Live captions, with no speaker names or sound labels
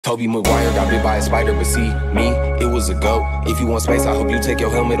Toby Maguire got bit by a spider, but see, me, it was a goat. If you want space, I hope you take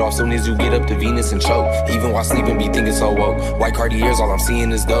your helmet off soon as you get up to Venus and choke. Even while sleeping, be thinking so woke. White Cartiers, all I'm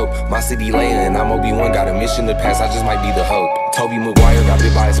seeing is dope. My city laying, and I'm Obi-Wan, got a mission to pass, I just might be the hope. Toby Maguire got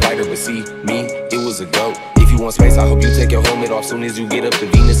bit by a spider, but see, me, it was a goat. If you want space, I hope you take your helmet off soon as you get up to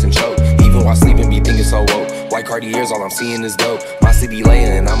Venus and choke. Even while sleeping, be thinking so woke. White Cartiers, all I'm seeing is dope. My city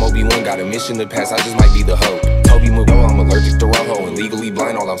laying, and I'm Obi-Wan, got a mission to pass, I just might be the hope. Toby Maguire, I'm allergic to Rojo and legally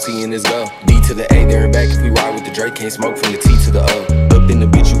blind, all I'm seeing is go. D to the A, there and back, if we ride with the Drake, can't smoke from the T to the O. Up in the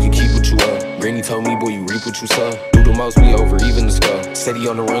bitch, you can keep what you owe. Granny told me, boy, you reap what you sow. Do the most, we over, even the skull. Steady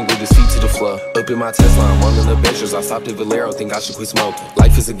on the run, glue his feet to the floor. Up in my Tesla, I'm running the benches. I stopped at Valero, think I should quit smoking.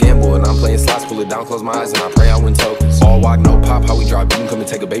 Life is a gamble, and I'm playing slots, pull it down, close my eyes, and I pray I win tokens. All walk, no pop, how we drop, you can come and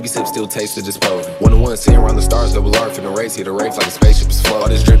take a baby sip, still taste the disposal. 1-on-1, sitting around the stars, double R, finna race, hit a race like a spaceship is flow. All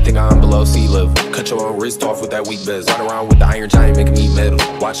this drip, think I'm below sea level. Cut your own wrist off with that weak bez. Ride around with the iron giant, making me metal.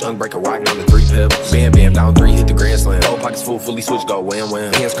 Watch Unk break a rock down to 3 pebbles. Bam, bam, down 3, hit the grand slam. Old pockets full, fully switch, go wham,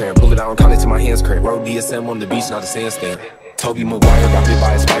 wham. Hands cramp, pull it out, count it till my hands cramp. Road DSM on the beach, not a sandstand. Toby Maguire got bit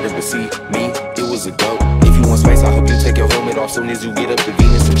by a spider, but see, me, it was a goat. If you want space, I hope you take your helmet off soon as you get up to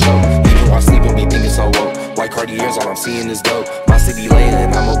Venus and choke. Even while sleeping, be thinking so woke. White Cartiers, all I'm seeing is dope. My city laying,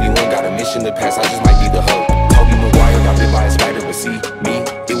 and I'm Obi-Wan, got a mission to pass, I just might be the hope. Toby Maguire got bit by a spider, but see, me,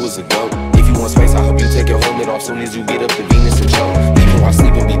 it was a goat. If you want space, I hope you take your helmet off soon as you get up to Venus and choke. Even while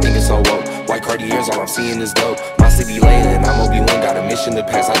sleeping, be thinking so woke. White Cartiers, all I'm seeing is dope. My city laying, and I'm Obi-Wan, got a mission to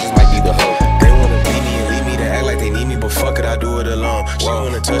pass, I just might be the hope. They wanna beat me and leave me to act like they need me, but fuck it, I do it alone. She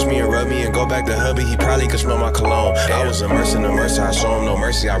wanna touch me and rub me and go back to hubby, he probably could smell my cologne. I was immersed in the mercy, I show him no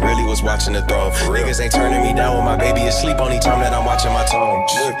mercy, I really was watching the throne. Niggas ain't turning me down when my baby is asleep on each time that I'm watching my tone.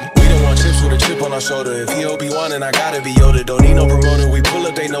 We don't want chips with a chip on our shoulder. If he Obi-Wan and I gotta be Yoda, don't need no promoter. We pull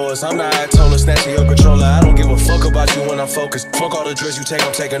up, they know us. I'm the Ayatollah, snatching your controller. I don't give a fuck about you when I'm focused. Fuck all the drugs you take,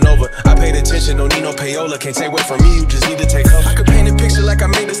 I'm taking over. I paid attention, don't need no payola. Can't take away from me, you just need to take cover. I could paint a picture like I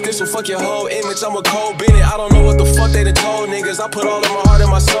made a stencil. Fuck your whole image, I'm a cold Bennett. I don't know what the fuck they done told niggas. I put all of my heart and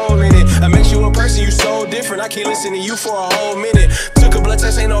my soul in it. I make you a person, you so different. I can't listen to you for a whole minute. Took a blood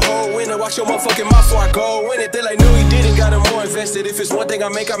test, ain't no whole winner. Watch your motherfucking mouth before I go win it. They like, no, he didn't, got him more invested. If it's one thing I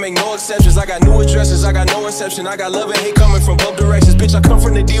make no exceptions. I got new addresses, I got no reception. I got love and hate coming from both directions. Bitch, I come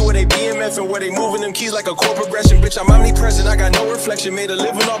from the D where they BMF and where they moving them keys like a chord progression. Bitch, I'm omnipresent, I got no reflection. Made a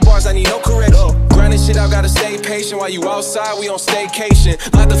living off bars, I need no correction. Grinding shit out, gotta stay patient. While you outside, we on staycation.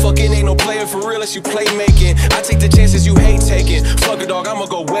 Lock the fuck in, ain't no player for real unless you play making. I take the chances you hate taking. Fuck a dog, I'ma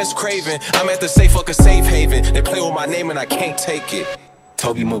go West Craven. I'm at the safe, fuck a safe haven. They play with my name and I can't take it.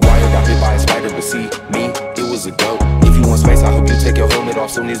 Toby Maguire got bit by a spider, but see, me, it was a goat. If you want space, I hope you take your helmet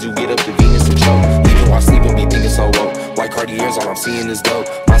off soon as you get up to Venus and choke. Even while sleeping, be thinking so woke. White Cartiers, all I'm seeing is dope.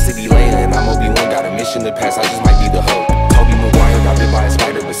 My city laying, and I'm Obi-Wan, got a mission to pass, I just might be the hope. Toby Maguire got bit by a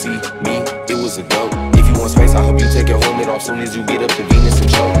spider, but see, me, it was a goat. If you want space, I hope you take your helmet off soon as you get up to Venus and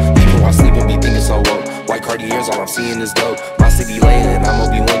choke. Even while sleeping, be thinking so woke. White Cartiers, all I'm seeing is dope. My city laying, and I'm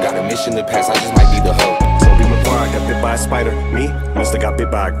Obi-Wan, got a mission to pass, I just might be the hope. Toby Maguire got bit by a spider. Me? Musta got bit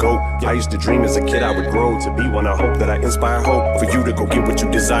by a goat. I used to dream as a kid I would grow to be one. I hope that I inspire hope for you to go get what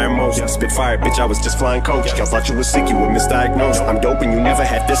you desire most. Spit fire, bitch, I was just flying coach. Y'all thought you was sick, you were misdiagnosed. I'm dope and you never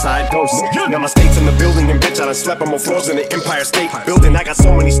had this high dose. Now my state's in the building and bitch, I done slept on more floors than the Empire State Building. I got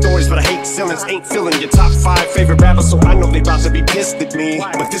so many stories, but I hate ceilings. Ain't feeling your top 5 favorite rappers, so I know they about to be pissed at me.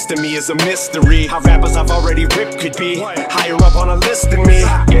 But this to me is a mystery. How rappers I've already ripped could be higher up on a list than me.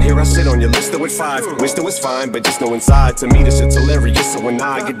 Yet here I sit on your list with 5. Wish that was fine, but just know inside to me this shit's hilarious. So when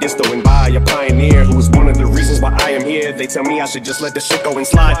I get disto and by a pioneer who was one of the reasons why I am here, they tell me I should just let the shit go and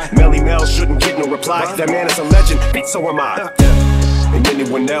slide. Melly Mel shouldn't get no reply. That man is a legend, bitch, so am I. And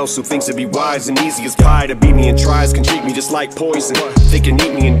anyone else who thinks it'd be wise and easy as pie to beat me and tries can treat me just like poison. They can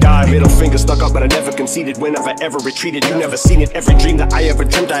eat me and die. Middle finger stuck up, but I never conceded. Whenever I ever retreated, you never seen it. Every dream that I ever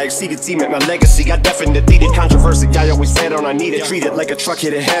dreamed, I exceeded. Cement my legacy, I definitely needed. Controversy, I always fed on, I need it. Treat it like a truck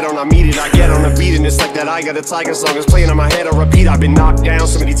hit a head on, I meet it. I get on a beat and it's like that I Got a Tiger song is playing in my head on repeat. I've been knocked down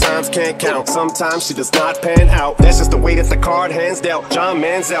so many times, can't count. Sometimes she does not pan out. That's just the way that the card hands dealt. John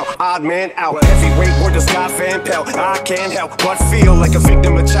Manziel, odd man out. Heavyweight war to Scott Van Pelt. I can't help but feel like a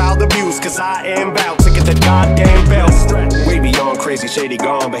victim of child abuse, cause I am bout to get the goddamn belt. Way beyond crazy, shady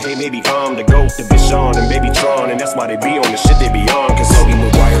gone, but hey, maybe I'm the GOAT, the BabyTron and BabyTron, and that's why they be on the shit they be on. Cause Toby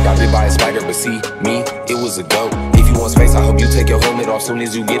Maguire got bit by a spider, but see, me, it was a goat. If you want space, I hope you take your helmet off soon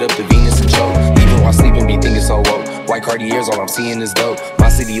as you get up to Venus and choke. Even while sleeping, be thinking so woke. White Cartiers, all I'm seeing is dope. My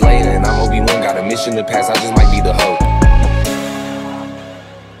city laying, and I'm Obi-Wan, got a mission to pass, I just might be the hope.